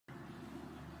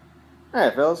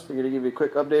Alright fellas, figured to give you a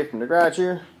quick update from the garage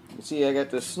here. You can see I got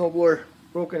this snowblower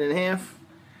broken in half.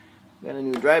 Got a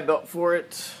new drive belt for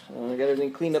it. I got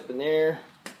everything cleaned up in there.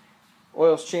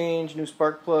 Oil's changed, new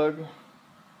spark plug.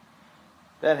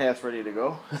 That half's ready to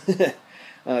go.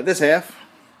 This half,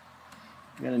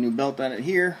 got a new belt on it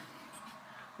here.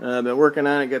 I've been working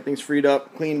on it, got things freed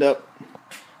up, cleaned up.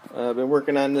 I've been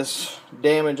working on this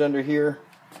damage under here.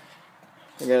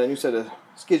 I got a new set of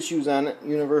skid shoes on it,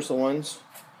 universal ones.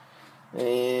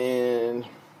 And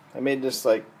I made this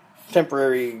like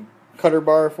temporary cutter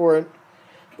bar for it,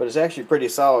 but it's actually pretty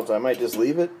solid, so I might just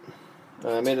leave it.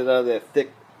 I made it out of that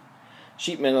thick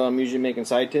sheet metal I'm usually making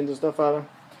side tins and stuff out of.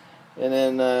 And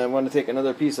then I want to take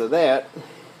another piece of that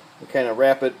and kind of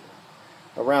wrap it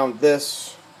around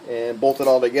this and bolt it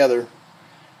all together.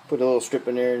 Put a little strip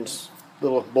in there and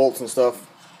little bolts and stuff,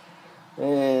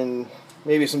 and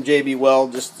maybe some JB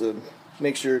weld just to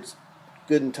make sure it's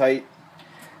good and tight.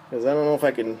 Because I don't know if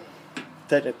I can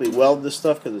technically weld this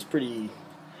stuff because it's pretty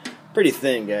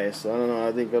thin, guys. So I don't know.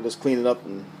 I think I'll just clean it up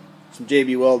and some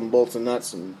JB weld and bolts and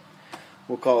nuts, and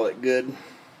we'll call it good.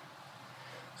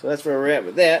 So that's where we're at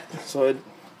with that. So it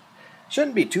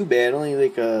shouldn't be too bad. Only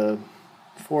like a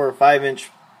 4 or 5 inch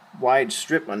wide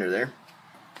strip under there.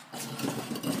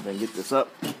 If I can get this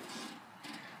up.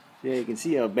 Yeah, you can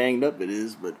see how banged up it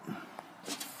is, but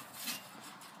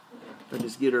if I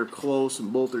just get her close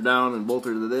and bolt her down and bolt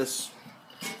her to this,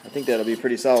 I think that'll be a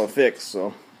pretty solid fix.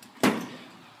 So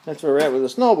that's where we're at with the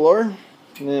snowblower.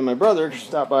 And then my brother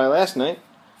stopped by last night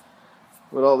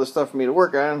with all this stuff for me to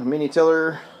work on: a mini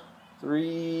tiller,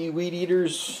 3 weed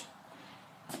eaters,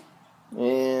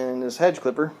 and this hedge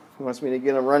clipper. He wants me to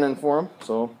get them running for him,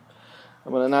 so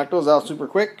I'm going to knock those out super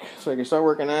quick so I can start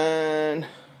working on...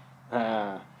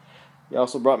 He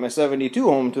also brought my 72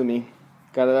 home to me.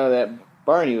 Got it out of that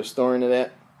barn he was storing it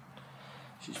at.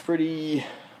 She's pretty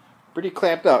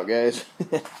clapped out, guys.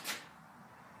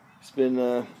 It's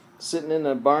been sitting in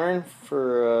the barn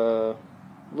for a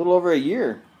little over a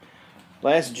year.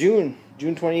 Last June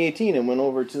 2018, it went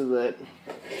over to that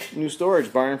new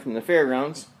storage barn from the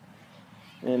fairgrounds.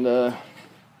 And I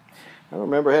don't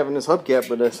remember having this hubcap,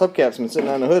 but this hubcap's been sitting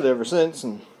on the hood ever since,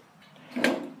 and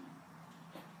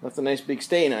left a nice big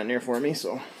stain on there for me.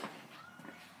 So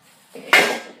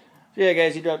yeah,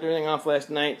 guys, he dropped everything off last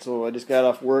night, so I just got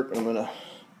off work and I'm gonna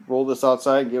roll this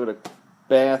outside, give it a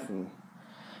bath, and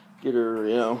get her,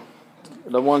 you know,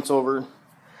 the once over.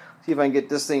 See if I can get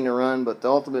this thing to run. But the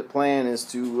ultimate plan is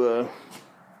to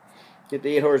get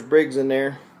the 8-horse Briggs in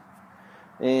there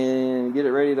and get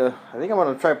it ready to... I think I'm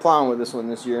gonna try plowing with this one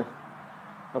this year.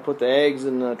 I'll put the eggs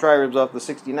and the tri-ribs off the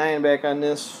 69 back on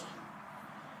this,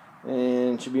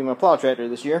 and it should be my plow tractor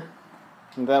this year.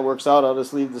 If that works out, I'll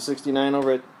just leave the 69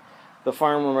 over at the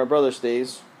farm where my brother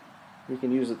stays. We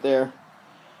can use it there.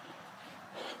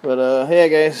 But yeah,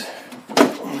 guys,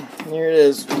 here it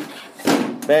is,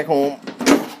 back home.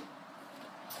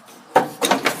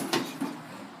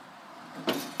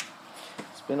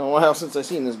 It's been a while since I've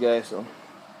seen this guy, so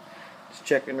just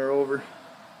checking her over.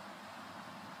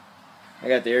 I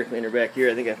got the air cleaner back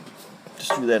here. I think I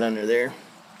just threw that under there.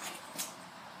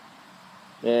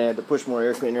 Yeah, I had to push more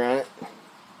air cleaner on it.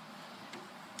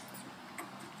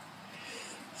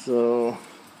 So,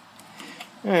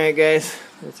 alright, guys,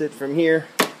 that's it from here.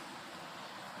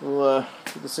 We'll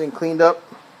get this thing cleaned up.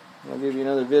 I'll give you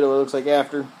another video what it looks like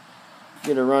after.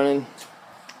 Get it running.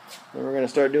 Then we're going to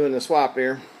start doing the swap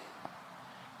here.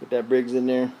 Get that Briggs in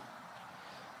there.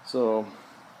 So,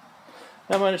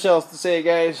 not much else to say,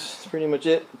 guys. That's pretty much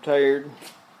it. I'm tired.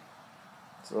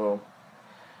 So,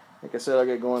 like I said, I'll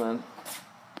get going on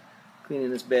cleaning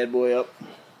this bad boy up.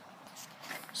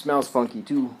 Smells funky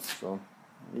too, so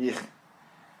yeah.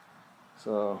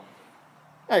 So,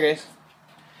 alright, guys.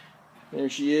 There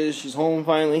she is. She's home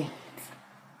finally.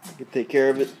 I can take care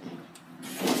of it.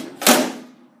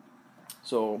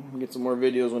 So, we'll get some more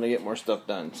videos when I get more stuff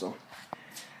done. So,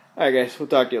 alright, guys. We'll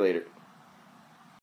talk to you later.